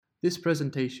This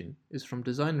presentation is from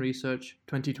Design Research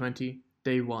 2020,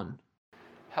 Day 1.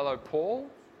 Hello, Paul,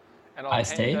 and I'll Hi, hand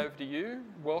Steve. it over to you.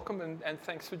 Welcome and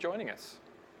thanks for joining us.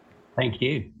 Thank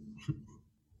you.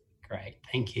 Great,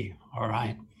 thank you. All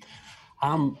right.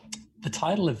 The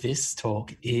title of this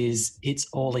talk is It's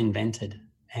All Invented,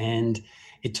 and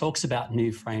it talks about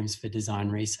new frames for design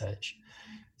research.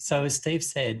 So as Steve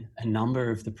said, a number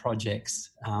of the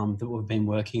projects that we've been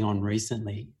working on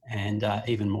recently and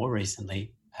even more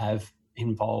recently have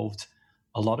involved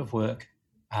a lot of work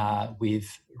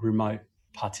with remote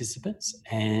participants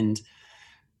and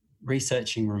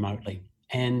researching remotely.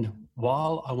 And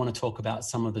while I want to talk about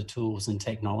some of the tools and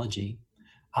technology,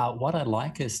 what I'd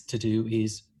like us to do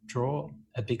is draw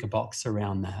a bigger box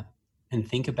around that and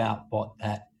think about what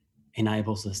that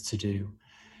enables us to do.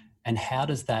 And how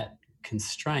does that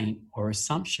constraint or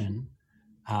assumption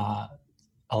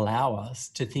allow us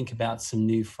to think about some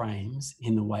new frames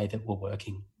in the way that we're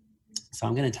working? So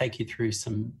I'm going to take you through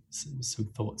some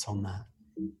thoughts on that.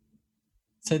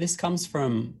 So this comes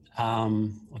from,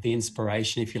 or the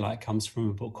inspiration, if you like, comes from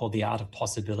a book called The Art of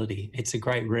Possibility. It's a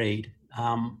great read.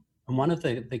 And one of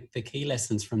the key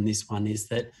lessons from this one is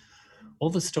that all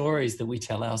the stories that we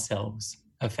tell ourselves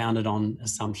are founded on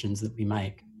assumptions that we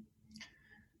make.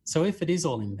 So if it is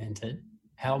all invented,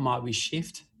 how might we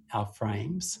shift our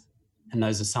frames and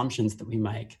those assumptions that we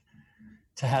make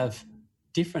to have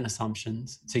different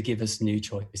assumptions to give us new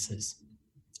choices?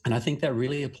 And I think that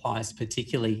really applies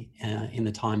particularly in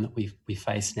the time that we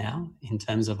face now, in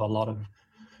terms of a lot of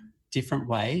different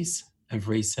ways of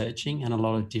researching and a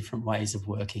lot of different ways of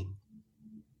working.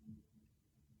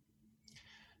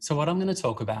 So what I'm going to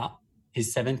talk about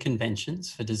is 7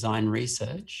 conventions for design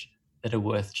research that are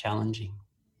worth challenging.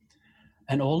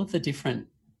 And all of the different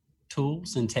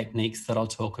tools and techniques that I'll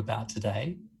talk about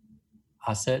today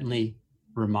are certainly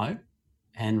remote,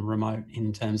 and remote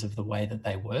in terms of the way that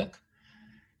they work.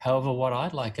 However, what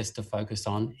I'd like us to focus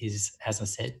on is, as I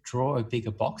said, draw a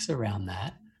bigger box around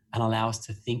that and allow us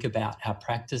to think about our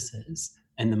practices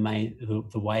and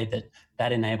the way that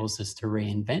that enables us to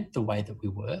reinvent the way that we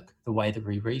work, the way that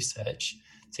we research,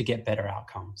 to get better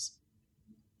outcomes.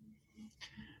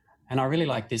 And I really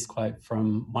like this quote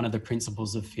from one of the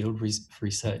principles of field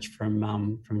research from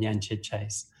Jan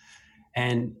Chidchase.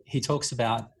 And he talks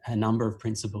about a number of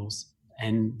principles.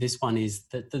 And this one is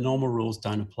that the normal rules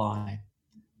don't apply.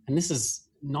 And this is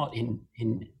not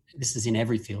this is in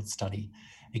every field study.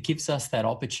 It gives us that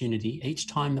opportunity each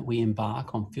time that we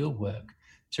embark on field work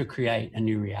to create a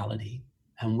new reality.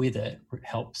 And with it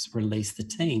helps release the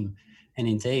team and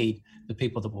indeed the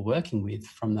people that we're working with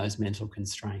from those mental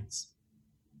constraints.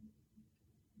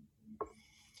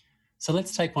 So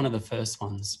let's take one of the first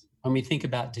ones. When we think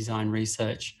about design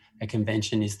research, a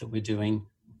convention is that we're doing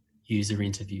user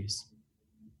interviews.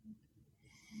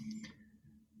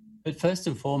 But first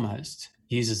and foremost,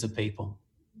 users are people.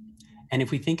 And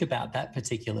if we think about that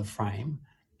particular frame,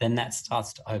 then that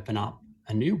starts to open up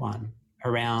a new one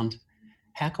around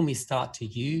how can we start to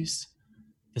use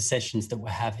the sessions that we're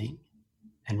having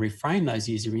and reframe those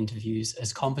user interviews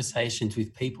as conversations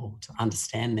with people to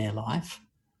understand their life,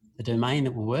 the domain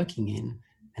that we're working in,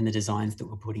 and the designs that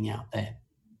we're putting out there.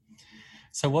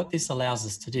 So what this allows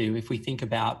us to do, if we think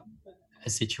about a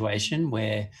situation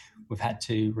where we've had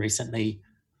to recently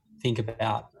think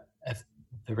about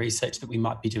the research that we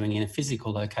might be doing in a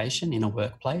physical location, in a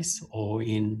workplace or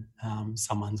in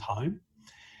someone's home.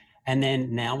 And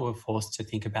then now we're forced to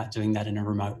think about doing that in a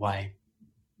remote way.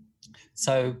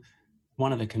 So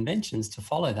one of the conventions to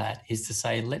follow that is to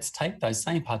say, let's take those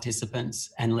same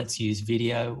participants and let's use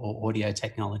video or audio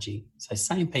technology. So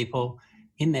same people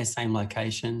in their same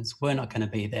locations. We're not going to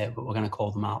be there, but we're going to call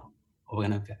them up or we're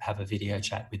going to have a video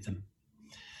chat with them.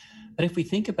 But if we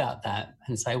think about that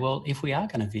and say, well, if we are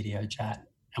going to video chat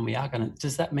and we are going to,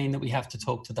 does that mean that we have to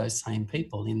talk to those same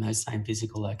people in those same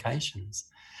physical locations?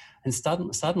 And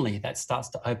suddenly that starts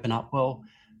to open up, well,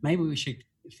 maybe we should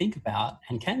think about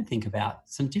and can think about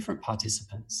some different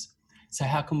participants. So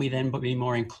how can we then be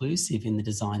more inclusive in the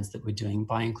designs that we're doing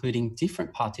by including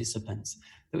different participants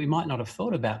that we might not have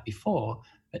thought about before,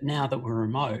 but now that we're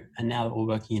remote and now that we're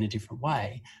working in a different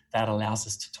way, that allows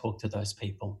us to talk to those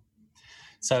people.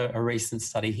 So a recent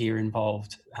study here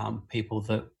involved people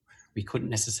that we couldn't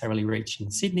necessarily reach in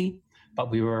Sydney,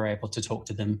 but we were able to talk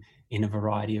to them in a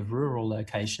variety of rural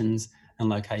locations and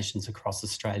locations across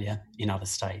Australia in other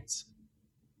states.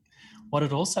 What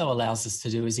it also allows us to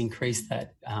do is increase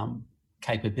that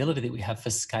capability that we have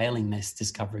for scaling this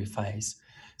discovery phase.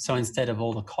 So instead of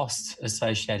all the costs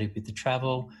associated with the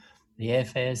travel, the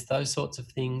airfares, those sorts of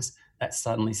things, that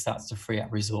suddenly starts to free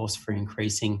up resource for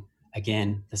increasing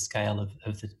again, the scale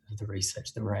of the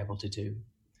research that we're able to do.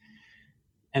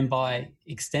 And by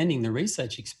extending the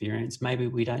research experience, maybe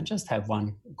we don't just have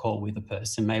one call with a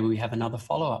person, maybe we have another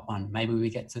follow-up one, maybe we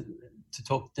get to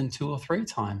talk to them 2 or 3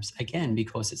 times, again,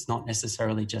 because it's not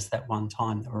necessarily just that one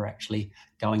time that we're actually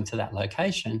going to that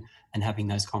location and having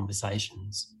those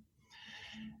conversations.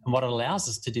 And what it allows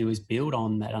us to do is build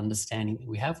on that understanding that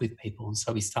we have with people. And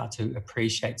so we start to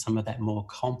appreciate some of that more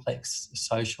complex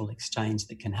social exchange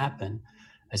that can happen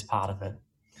as part of it.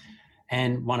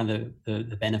 And one of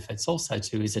the benefits also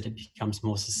too is that it becomes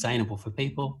more sustainable for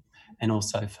people and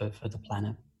also for the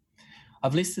planet.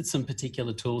 I've listed some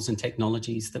particular tools and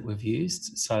technologies that we've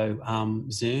used. So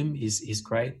Zoom is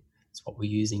great. It's what we're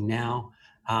using now.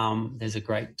 There's a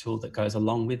great tool that goes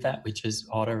along with that, which is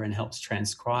Otter, and helps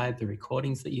transcribe the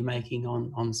recordings that you're making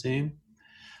on Zoom.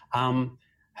 However,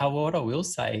 what I will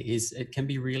say is it can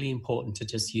be really important to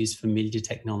just use familiar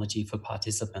technology for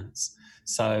participants.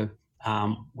 So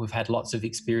we've had lots of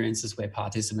experiences where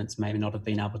participants may not have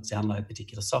been able to download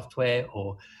particular software,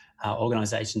 or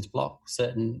organisations block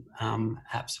certain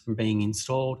apps from being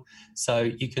installed. So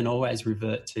you can always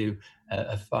revert to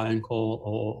a phone call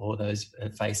or those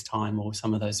FaceTime or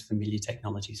some of those familiar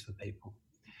technologies for people.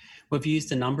 We've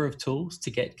used a number of tools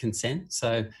to get consent.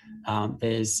 So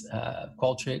there's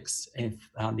Qualtrics, if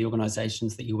the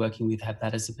organisations that you're working with have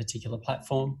that as a particular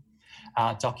platform.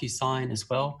 DocuSign as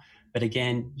well. But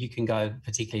again, you can go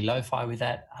particularly lo-fi with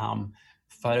that.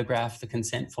 Photograph the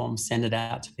consent form, send it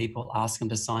out to people, ask them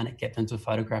to sign it, get them to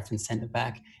photograph and send it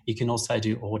back. You can also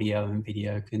do audio and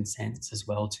video consents as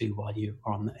well too while you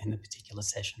are in the particular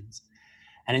sessions.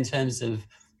 And in terms of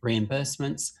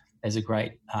reimbursements, there's a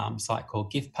great site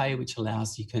called GiftPay, which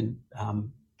allows you can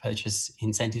purchase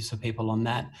incentives for people on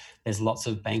that. There's lots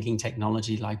of banking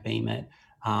technology like BMET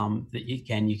that you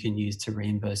can use to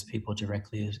reimburse people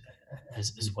directly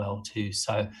as well too.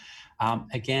 So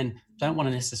again, don't want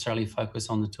to necessarily focus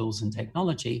on the tools and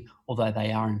technology, although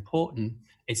they are important.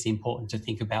 It's important to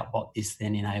think about what this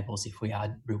then enables if we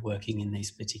are working in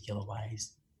these particular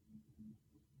ways.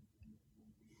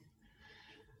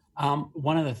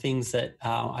 One of the things that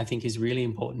I think is really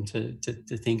important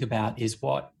to think about is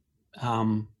what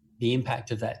the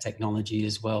impact of that technology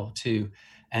as well too.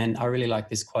 And I really like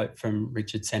this quote from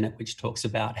Richard Sennett, which talks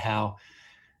about how,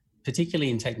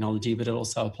 particularly in technology, but it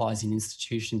also applies in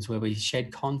institutions where we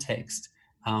shed context,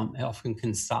 it often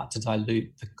can start to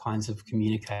dilute the kinds of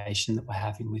communication that we're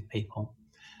having with people.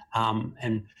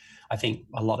 And I think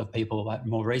a lot of people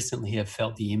more recently have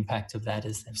felt the impact of that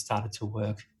as they've started to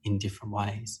work in different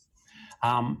ways.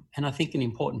 And I think an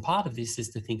important part of this is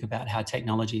to think about how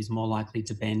technology is more likely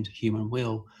to bend human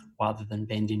will rather than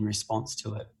bend in response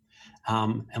to it.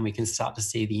 And we can start to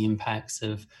see the impacts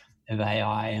of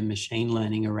AI and machine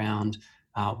learning around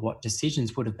what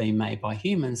decisions would have been made by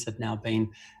humans have now been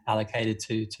allocated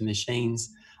to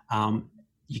machines.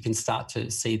 You can start to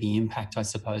see the impact, I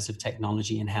suppose, of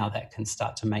technology and how that can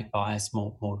start to make bias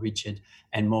more rigid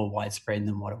and more widespread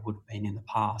than what it would have been in the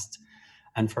past.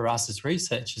 And for us as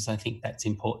researchers, I think that's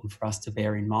important for us to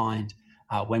bear in mind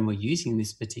when we're using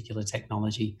this particular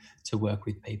technology to work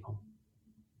with people.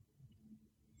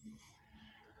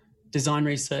 Design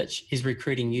research is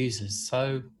recruiting users.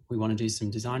 So we want to do some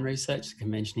design research. The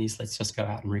convention is let's just go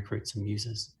out and recruit some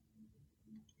users.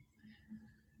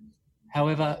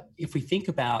 However, if we think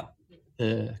about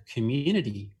the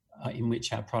community in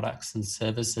which our products and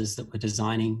services that we're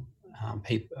designing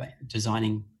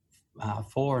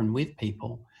for and with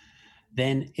people,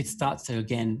 then it starts to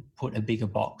again put a bigger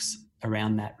box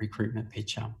around that recruitment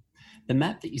picture. The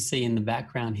map that you see in the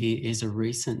background here is a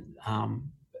recent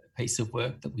piece of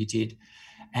work that we did,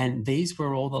 and these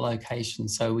were all the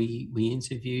locations. So we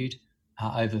interviewed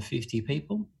over 50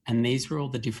 people, and these were all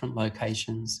the different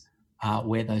locations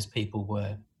where those people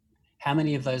were. How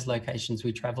many of those locations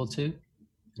we traveled to?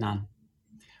 None.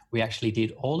 We actually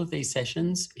did all of these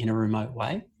sessions in a remote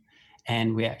way,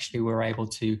 and we actually were able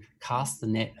to cast the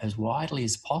net as widely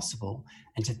as possible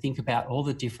and to think about all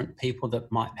the different people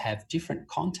that might have different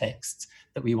contexts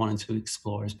that we wanted to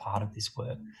explore as part of this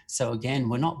work. So again,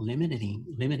 we're not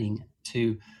limiting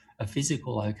to a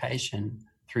physical location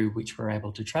through which we're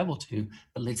able to travel to,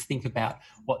 but let's think about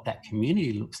what that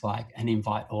community looks like and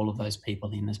invite all of those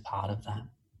people in as part of that.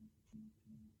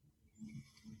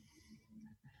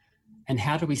 And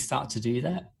how do we start to do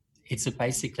that? It's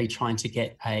basically trying to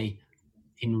get a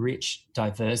enriched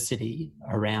diversity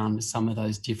around some of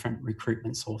those different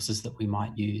recruitment sources that we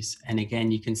might use. And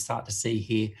again, you can start to see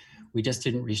here, we just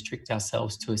didn't restrict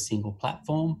ourselves to a single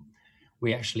platform.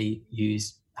 We actually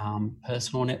used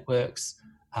personal networks,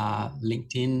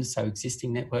 LinkedIn, so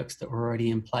existing networks that were already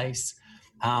in place.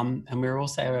 And we're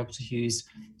also able to use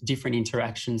different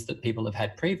interactions that people have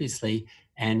had previously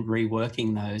and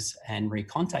reworking those and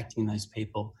recontacting those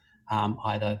people.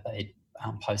 Either they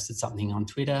posted something on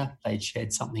Twitter, they'd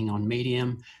shared something on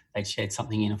Medium, they'd shared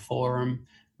something in a forum,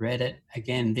 Reddit.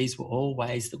 Again, these were all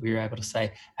ways that we were able to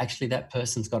say, actually, that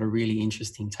person's got a really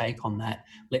interesting take on that.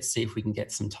 Let's see if we can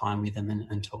get some time with them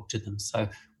and talk to them. So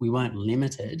we weren't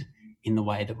limited in the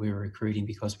way that we were recruiting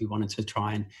because we wanted to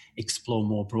try and explore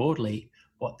more broadly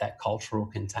what that cultural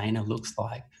container looks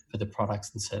like for the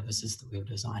products and services that we were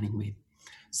designing with.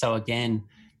 So again,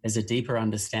 there's a deeper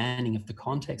understanding of the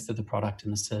context of the product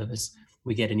and the service.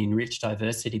 We get an enriched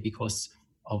diversity because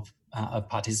of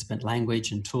participant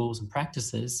language and tools and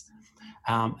practices.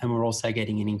 And we're also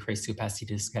getting an increased capacity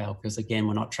to scale because, again,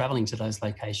 we're not traveling to those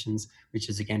locations, which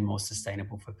is, again, more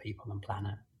sustainable for people and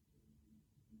planet.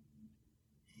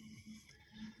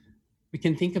 We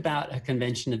can think about a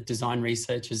convention of design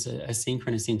research as a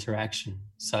synchronous interaction.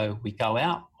 So we go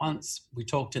out once, we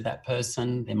talk to that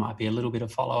person, there might be a little bit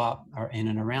of follow-up in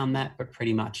and around that, but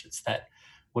pretty much it's that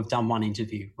we've done one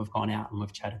interview, we've gone out and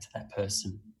we've chatted to that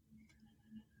person.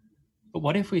 But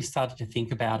what if we started to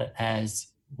think about it as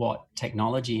what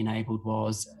technology enabled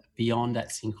was beyond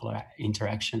that singular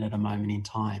interaction at a moment in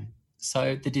time?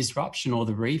 So the disruption or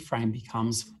the reframe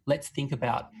becomes, let's think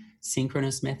about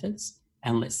synchronous methods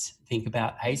and let's think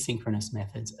about asynchronous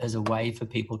methods as a way for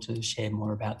people to share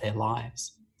more about their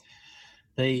lives.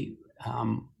 The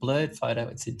blurred photo,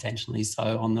 it's intentionally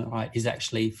so on the right, is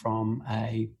actually from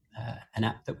an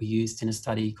app that we used in a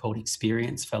study called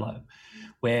Experience Fellow,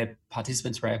 where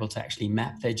participants were able to actually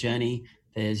map their journey.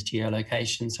 There's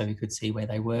geolocation, so we could see where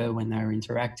they were when they were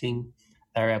interacting.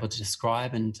 They were able to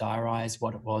describe and diarise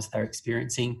what it was they were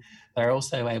experiencing. They were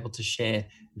also able to share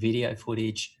video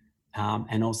footage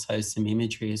and also some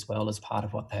imagery as well as part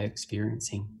of what they're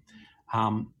experiencing.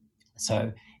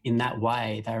 So in that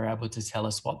way, they were able to tell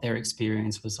us what their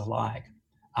experience was like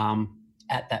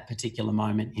at that particular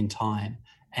moment in time,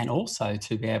 and also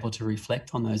to be able to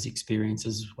reflect on those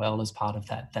experiences as well as part of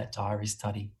that diary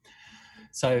study.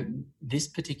 So this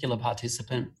particular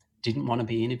participant didn't want to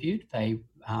be interviewed. They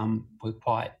were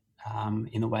quite,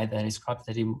 in the way they described,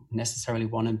 they didn't necessarily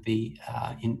want to be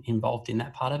involved in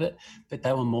that part of it, but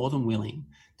they were more than willing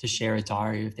to share a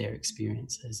diary of their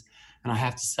experiences. And I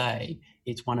have to say,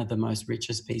 it's one of the most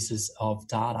richest pieces of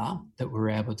data that we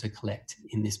were able to collect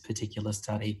in this particular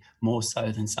study, more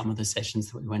so than some of the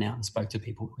sessions that we went out and spoke to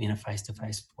people in a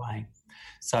face-to-face way.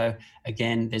 So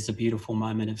again, there's a beautiful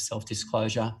moment of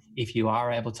self-disclosure. If you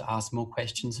are able to ask more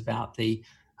questions about the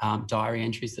diary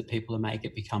entries that people make,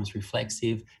 it becomes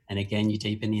reflexive. And again, you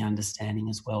deepen the understanding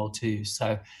as well too.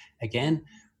 So again,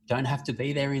 don't have to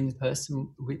be there in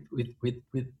person with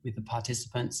the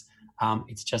participants.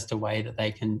 It's just a way that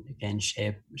they can, again,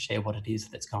 share what it is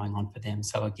that's going on for them.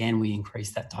 So again, we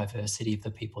increase that diversity of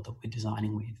the people that we're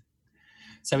designing with.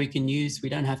 So we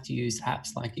don't have to use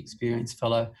apps like Experience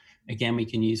Fellow. Again, we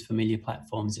can use familiar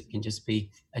platforms. It can just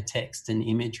be a text and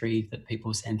imagery that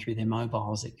people send through their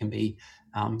mobiles. It can be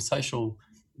social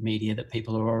media that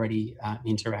people are already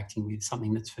interacting with,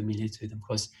 something that's familiar to them,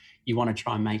 because you want to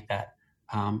try and make that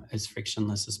as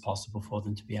frictionless as possible for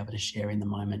them to be able to share in the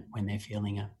moment when they're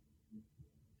feeling it.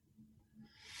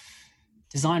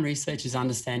 Design research is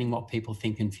understanding what people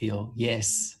think and feel.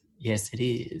 Yes, it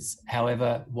is.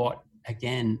 However, what,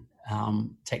 again,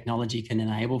 technology can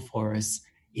enable for us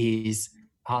is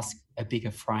ask a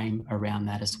bigger frame around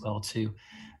that as well too.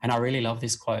 And I really love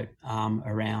this quote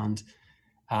around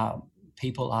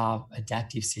people are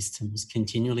adaptive systems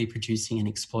continually producing and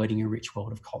exploiting a rich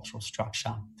world of cultural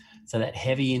structure. So that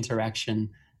heavy interaction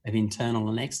of internal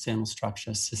and external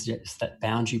structure suggests that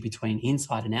boundary between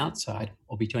inside and outside,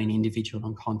 or between individual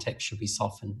and context, should be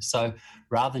softened. So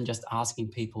rather than just asking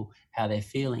people how they're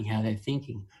feeling, how they're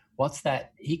thinking, what's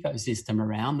that ecosystem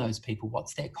around those people?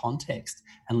 What's their context?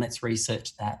 And let's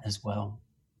research that as well.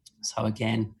 So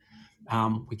again,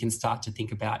 we can start to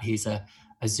think about, here's a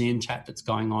Zoom chat that's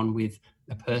going on with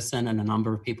a person and a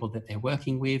number of people that they're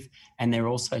working with, and they're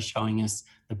also showing us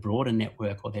the broader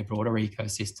network or their broader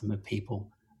ecosystem of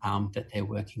people that they're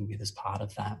working with as part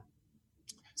of that.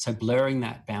 So blurring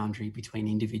that boundary between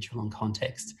individual and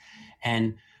context.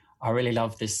 And I really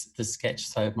love this sketch.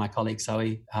 So my colleague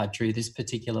Zoe drew this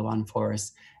particular one for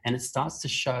us, and it starts to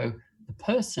show the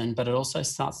person, but it also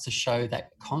starts to show that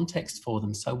context for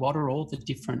them. So what are all the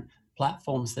different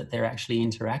platforms that they're actually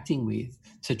interacting with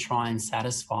to try and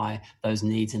satisfy those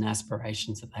needs and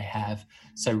aspirations that they have?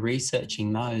 So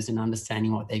researching those and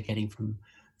understanding what they're getting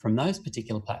from those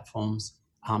particular platforms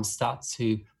starts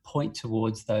to point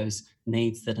towards those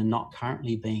needs that are not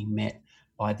currently being met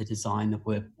by the design that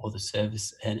or the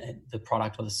service and the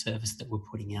product or the service that we're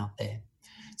putting out there.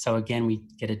 So again, we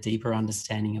get a deeper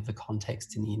understanding of the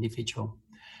context in the individual.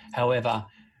 However,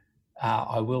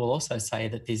 I will also say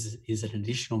that this is an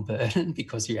additional burden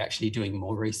because you're actually doing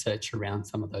more research around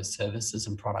some of those services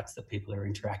and products that people are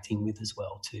interacting with as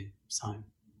well too. So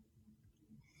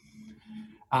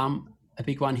a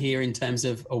big one here in terms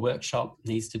of a workshop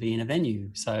needs to be in a venue.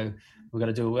 So we've got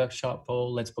to do a workshop, or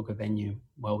let's book a venue.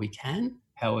 Well, we can.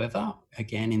 However,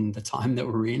 again, in the time that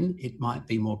we're in, it might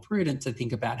be more prudent to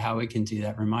think about how we can do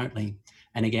that remotely.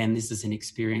 And again, this is an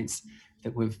experience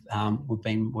that we've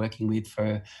been working with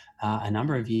for a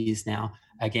number of years now,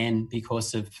 again,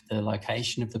 because of the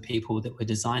location of the people that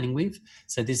we're designing with.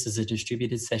 So this is a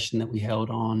distributed session that we held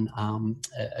on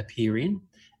a pier in,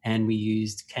 and we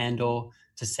used Candor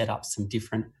to set up some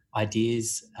different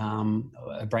ideas,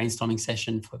 a brainstorming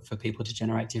session for people to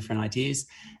generate different ideas.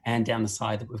 And down the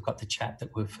side that we've got the chat that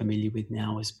we're familiar with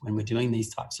now is when we're doing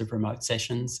these types of remote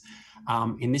sessions.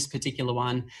 In this particular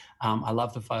one, I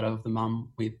love the photo of the mum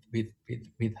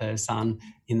with her son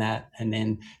in that. And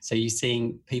then, so you're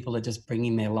seeing people are just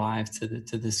bringing their lives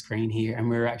to the screen here. And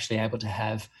we were actually able to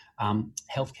have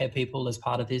healthcare people as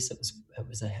part of this. It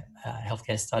was a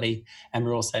healthcare study, and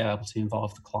we're also able to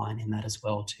involve the client in that as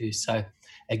well too. So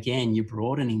again, you're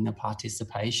broadening the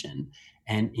participation,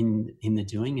 and in the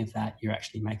doing of that, you're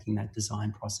actually making that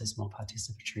design process more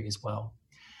participatory as well.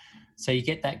 So you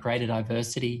get that greater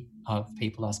diversity of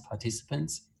people as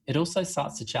participants. It also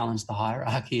starts to challenge the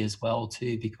hierarchy as well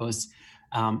too, because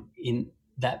in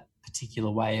that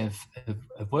particular way of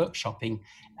workshopping,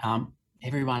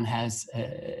 everyone has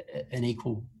an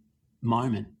equal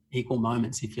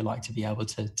moments, if you like, to be able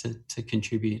to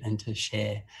contribute and to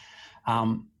share.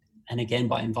 And again,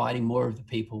 by inviting more of the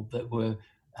people that we're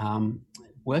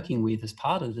working with as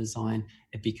part of the design,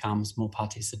 it becomes more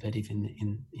participative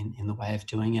in the way of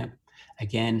doing it.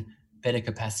 Again, better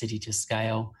capacity to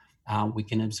scale. We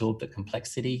can absorb the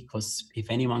complexity, because if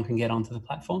anyone can get onto the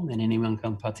platform, then anyone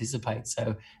can participate.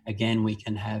 So again, we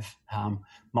can have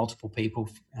multiple people,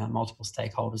 multiple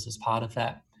stakeholders as part of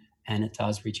that. And it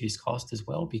does reduce cost as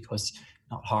well, because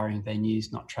not hiring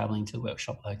venues, not traveling to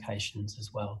workshop locations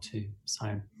as well too.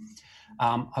 So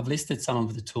I've listed some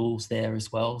of the tools there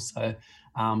as well. So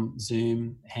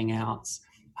Zoom, Hangouts,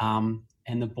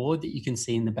 and the board that you can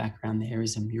see in the background there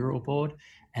is a mural board.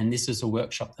 And this is a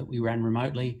workshop that we ran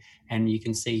remotely. And you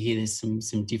can see here there's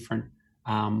some different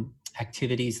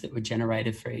activities that were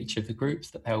generated for each of the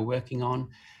groups that they were working on.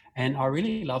 And I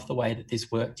really love the way that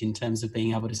this worked in terms of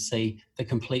being able to see the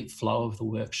complete flow of the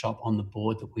workshop on the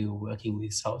board that we were working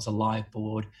with. So it was a live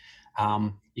board.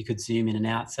 You could zoom in and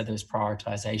out. So there was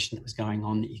prioritization that was going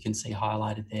on that you can see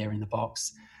highlighted there in the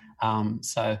box.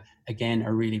 So again,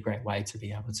 a really great way to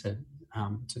be able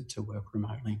to work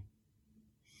remotely.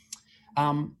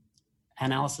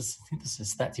 Analysis and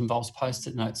synthesis, that involves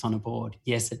post-it notes on a board.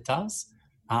 Yes, it does.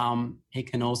 It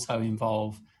can also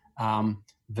involve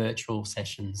virtual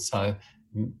sessions. So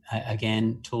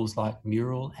again, tools like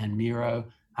Mural and Miro,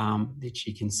 that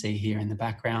you can see here in the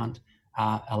background,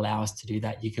 allow us to do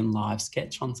that. You can live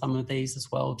sketch on some of these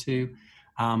as well too.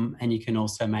 And you can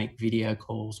also make video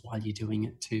calls while you're doing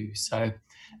it too. So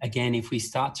again, if we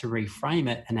start to reframe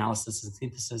it, analysis and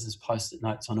synthesis as post-it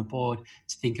notes on a board,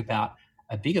 to think about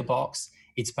a bigger box,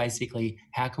 it's basically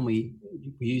how can we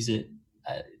use it,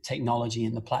 technology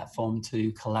and the platform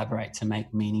to collaborate to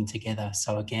make meaning together.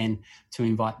 So again, to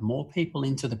invite more people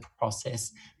into the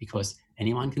process, because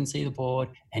anyone can see the board,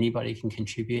 anybody can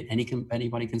contribute,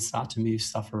 anybody can start to move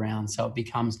stuff around. So it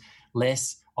becomes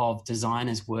less of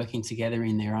designers working together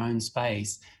in their own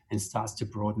space and starts to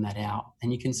broaden that out.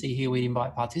 And you can see here we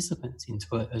invite participants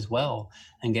into it as well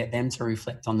and get them to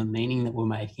reflect on the meaning that we're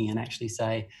making and actually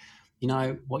say, you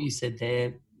know, what you said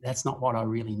there, that's not what I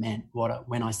really meant.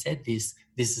 When I said this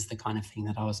is the kind of thing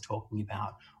that I was talking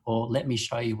about. Or let me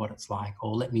show you what it's like.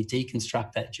 Or let me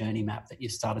deconstruct that journey map that you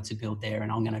started to build there,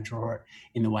 and I'm going to draw it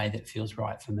in the way that feels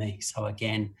right for me. So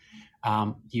again,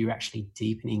 you're actually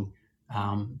deepening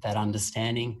that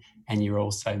understanding, and you're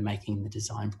also making the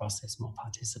design process more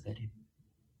participative.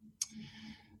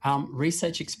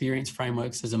 Research experience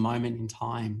frameworks as a moment in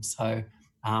time. So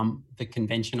the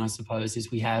convention, I suppose, is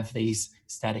we have these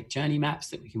static journey maps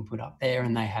that we can put up there,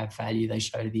 and they have value. They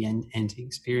show to the end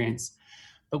experience.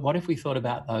 But what if we thought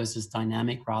about those as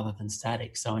dynamic rather than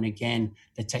static? So, and again,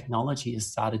 the technology has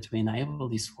started to enable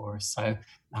this for us. So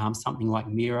something like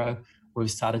Miro,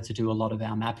 we've started to do a lot of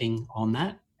our mapping on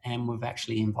that. And we've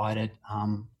actually invited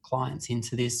clients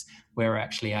into this. We're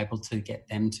actually able to get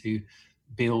them to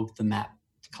build the map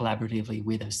collaboratively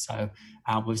with us. So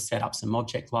we've set up some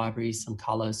object libraries, some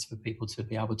colors for people to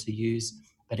be able to use.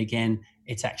 But again,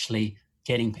 it's actually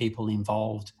getting people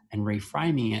involved and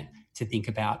reframing it to think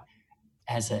about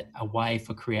as a way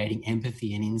for creating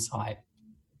empathy and insight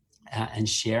and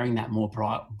sharing that more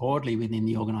broadly within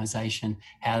the organisation.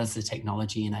 How does the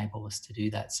technology enable us to do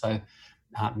that? So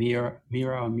Miro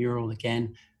and Mural,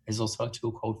 again, there's also a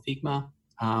tool called Figma,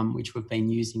 which we've been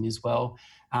using as well.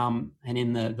 And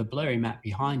in the blurry map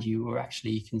behind you,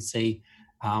 you can see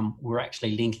we're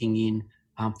actually linking in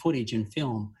footage and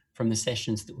film from the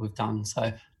sessions that we've done.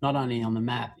 So not only on the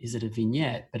map is it a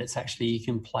vignette, but it's actually, you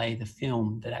can play the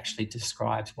film that actually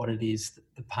describes what it is,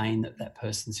 the pain that that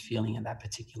person's feeling at that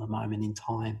particular moment in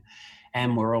time.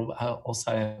 And we're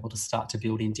also able to start to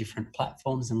build in different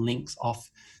platforms and links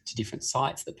off to different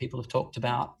sites that people have talked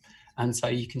about. And so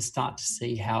you can start to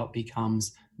see how it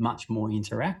becomes much more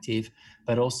interactive,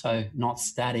 but also not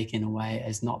static in a way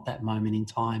as not that moment in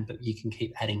time, but you can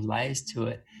keep adding layers to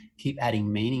it, keep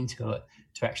adding meaning to it,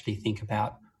 to actually think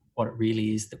about what it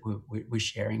really is that we're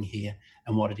sharing here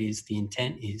and what it is the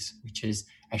intent is, which is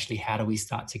actually how do we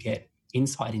start to get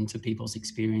insight into people's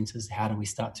experiences? How do we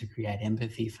start to create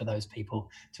empathy for those people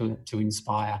to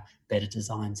inspire better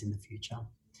designs in the future?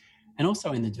 And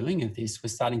also in the doing of this, we're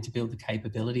starting to build the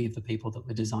capability of the people that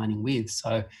we're designing with.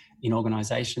 So in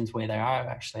organisations where they are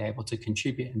actually able to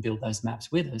contribute and build those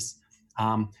maps with us,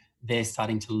 they're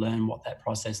starting to learn what that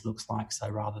process looks like. So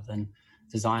rather than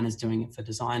designers doing it for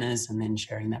designers and then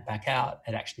sharing that back out,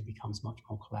 it actually becomes much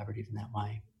more collaborative in that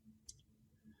way.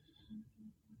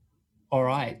 All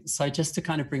right, so just to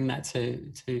kind of bring that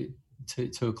to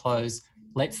a close,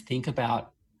 let's think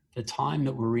about the time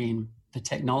that we're in, the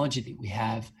technology that we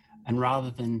have, and rather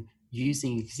than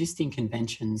using existing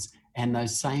conventions and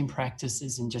those same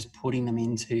practices and just putting them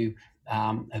into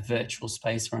a virtual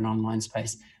space or an online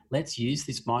space, let's use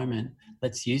this moment,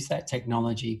 let's use that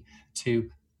technology to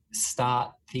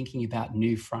start thinking about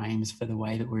new frames for the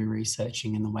way that we're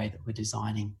researching and the way that we're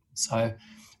designing. So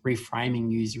reframing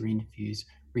user interviews,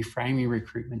 reframing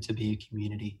recruitment to be a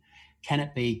community. Can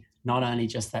it be not only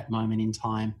just that moment in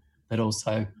time, but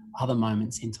also other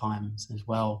moments in time as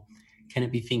well? Can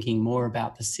it be thinking more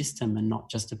about the system and not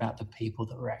just about the people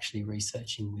that we're actually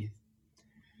researching with?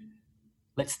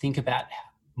 Let's think about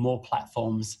more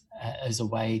platforms as a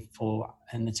way for,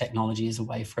 and the technology as a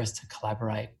way for us to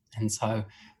collaborate. And so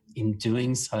in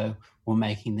doing so, we're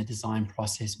making the design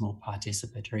process more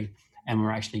participatory, and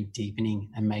we're actually deepening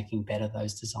and making better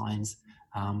those designs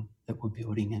that we're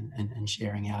building and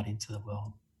sharing out into the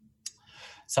world.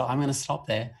 So I'm going to stop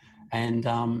there and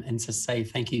to say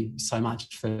thank you so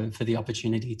much for the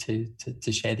opportunity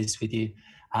to share this with you.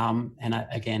 And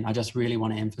I just really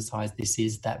want to emphasize this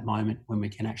is that moment when we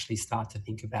can actually start to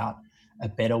think about a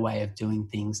better way of doing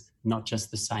things, not just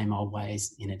the same old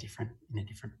ways in a different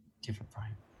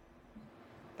frame.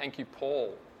 Thank you,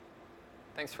 Paul.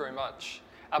 Thanks very much.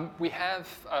 We have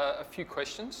a few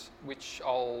questions which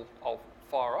I'll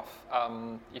fire off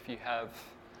if you have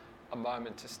a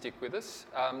moment to stick with us.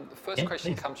 The first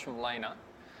question comes from Lena.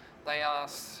 They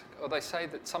say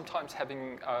that sometimes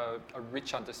having a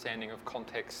rich understanding of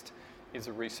context is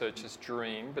a researcher's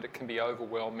dream, but it can be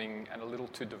overwhelming and a little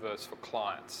too diverse for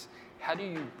clients. How do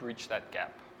you bridge that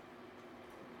gap?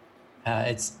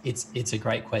 It's a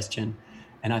great question,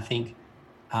 and I think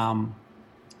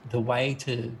the way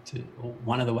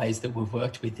one of the ways that we've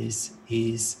worked with this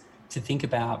is to think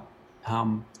about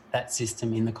that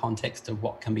system in the context of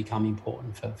what can become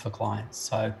important for clients.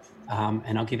 So,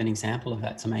 and I'll give an example of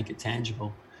that to make it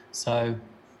tangible. So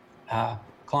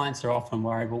clients are often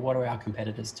worried, well, what are our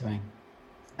competitors doing?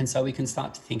 And so we can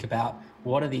start to think about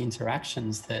what are the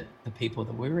interactions that the people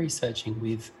that we're researching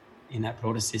with in that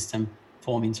broader system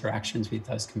form interactions with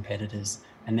those competitors,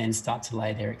 and then start to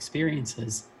lay their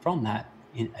experiences from that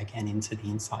into the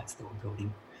insights that we're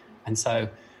building. And so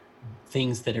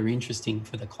things that are interesting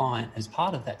for the client as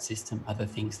part of that system are the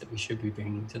things that we should be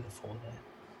bringing to the fore there.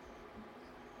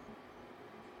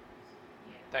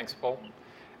 Thanks, Paul.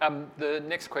 The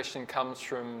next question comes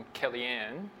from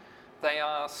Kellyanne.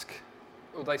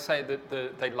 They say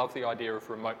that they love the idea of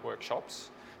remote workshops.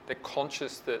 They're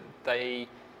conscious that they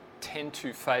tend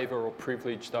to favour or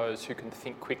privilege those who can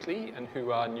think quickly and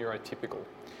who are neurotypical.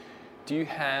 Do you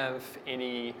have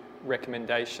any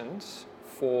recommendations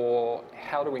for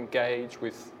how to engage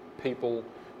with people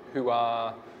who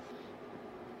are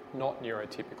not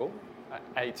neurotypical,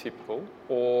 atypical,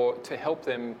 or to help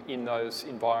them in those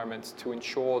environments to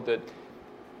ensure that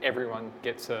everyone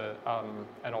gets an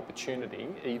opportunity,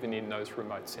 even in those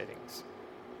remote settings?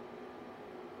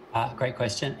 Great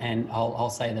question, and I'll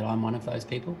say that I'm one of those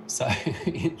people. So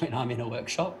when I'm in a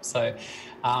workshop, so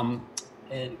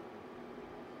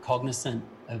cognizant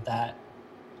of that,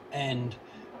 and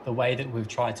the way that we've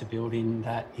tried to build in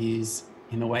that is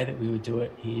in the way that we would do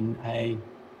it in a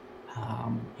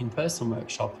in-person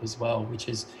workshop as well, which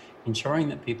is ensuring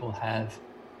that people have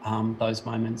those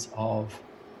moments of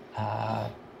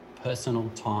personal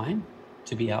time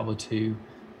to be able to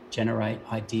generate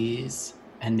ideas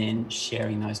and then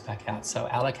sharing those back out. So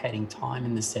allocating time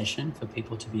in the session for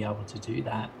people to be able to do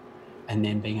that and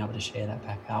then being able to share that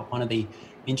back out. One of the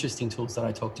interesting tools that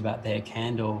I talked about there,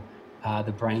 Candle,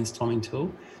 the brainstorming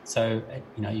tool. So,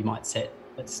 you might set,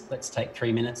 let's take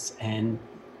 3 minutes and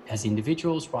as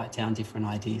individuals, write down different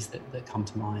ideas that come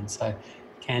to mind. So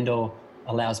Candle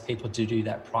allows people to do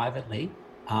that privately,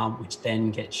 which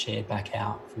then gets shared back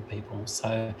out for people.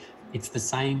 So it's the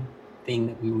same thing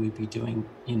that we would be doing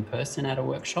in person at a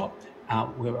workshop.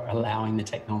 We're allowing the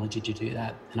technology to do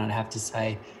that. And I'd have to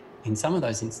say, in some of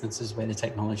those instances where the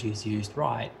technology is used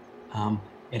right,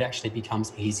 it actually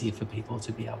becomes easier for people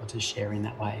to be able to share in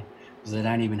that way, because they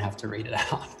don't even have to read it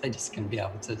out. They're just going to be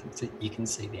able to you can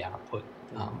see the output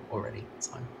already.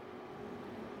 So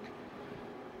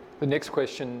the next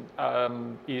question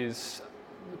is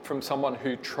from someone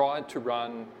who tried to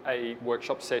run a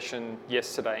workshop session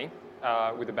yesterday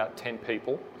with about 10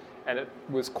 people, and it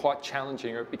was quite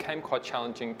challenging, or it became quite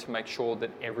challenging to make sure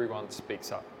that everyone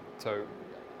speaks up. So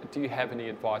do you have any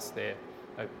advice there,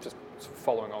 just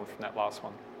following on from that last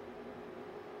one?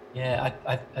 Yeah,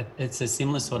 it's a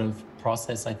similar sort of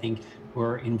process. I think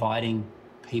we're inviting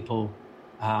people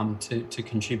to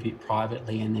contribute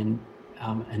privately, and then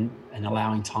and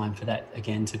allowing time for that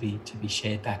again to be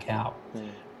shared back out.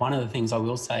 One of the things I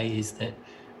will say is that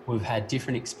we've had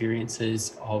different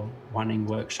experiences of running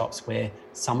workshops where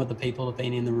some of the people have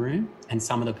been in the room and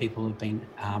some of the people have been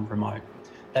remote.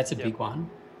 That's a big one,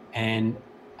 and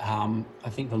I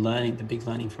think the big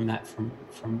learning from that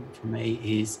from me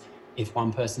is, if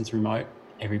one person's remote,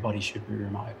 everybody should be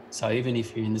remote. So even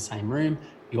if you're in the same room,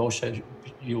 you all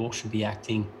should be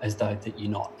acting as though that you're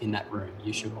not in that room.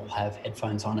 You should all have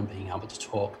headphones on and being able to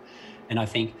talk. And I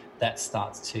think that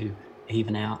starts to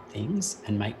even out things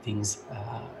and make things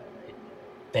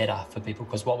better for people,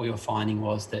 because what we were finding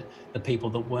was that the people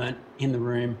that weren't in the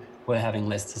room were having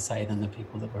less to say than the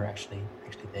people that were actually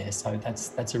there. So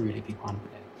that's a really big one.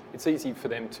 It's easy for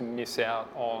them to miss out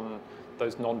on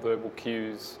those non-verbal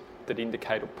cues that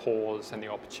indicate a pause and the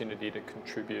opportunity to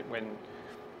contribute when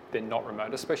they're not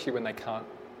remote, especially when they can't,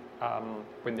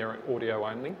 when they're audio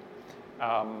only.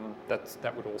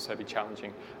 That would also be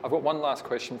challenging. I've got one last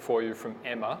question for you from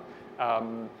Emma.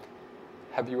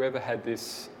 Have you ever had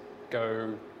this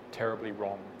go terribly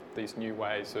wrong, these new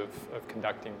ways of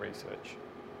conducting research?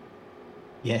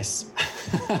 Yes,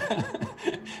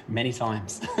 many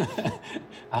times.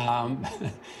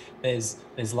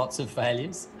 There's lots of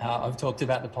failures. I've talked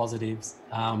about the positives,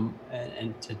 and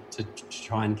to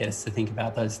try and get us to think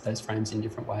about those frames in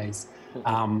different ways.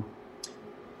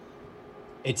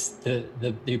 It's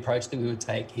the approach that we would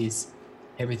take is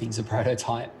everything's a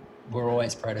prototype. We're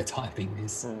always prototyping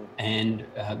this, and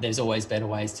there's always better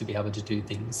ways to be able to do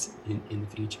things in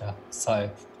the future. So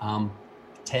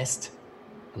test,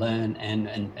 learn,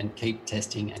 and keep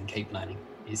testing and keep learning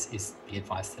is the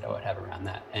advice that I would have around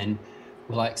that. And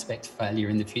will I expect failure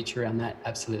in the future around that?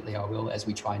 Absolutely, I will, as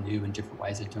we try new and different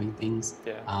ways of doing things.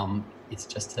 Yeah. It's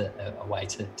just a way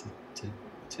to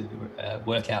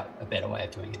work out a better way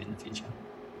of doing it in the future.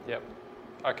 Yep.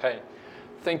 Okay.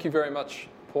 Thank you very much,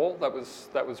 Paul. That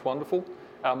was wonderful.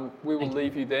 We will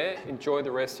leave you there. Enjoy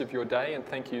the rest of your day, and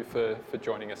thank you for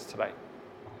joining us today.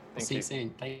 See you soon.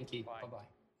 Thank you. Bye.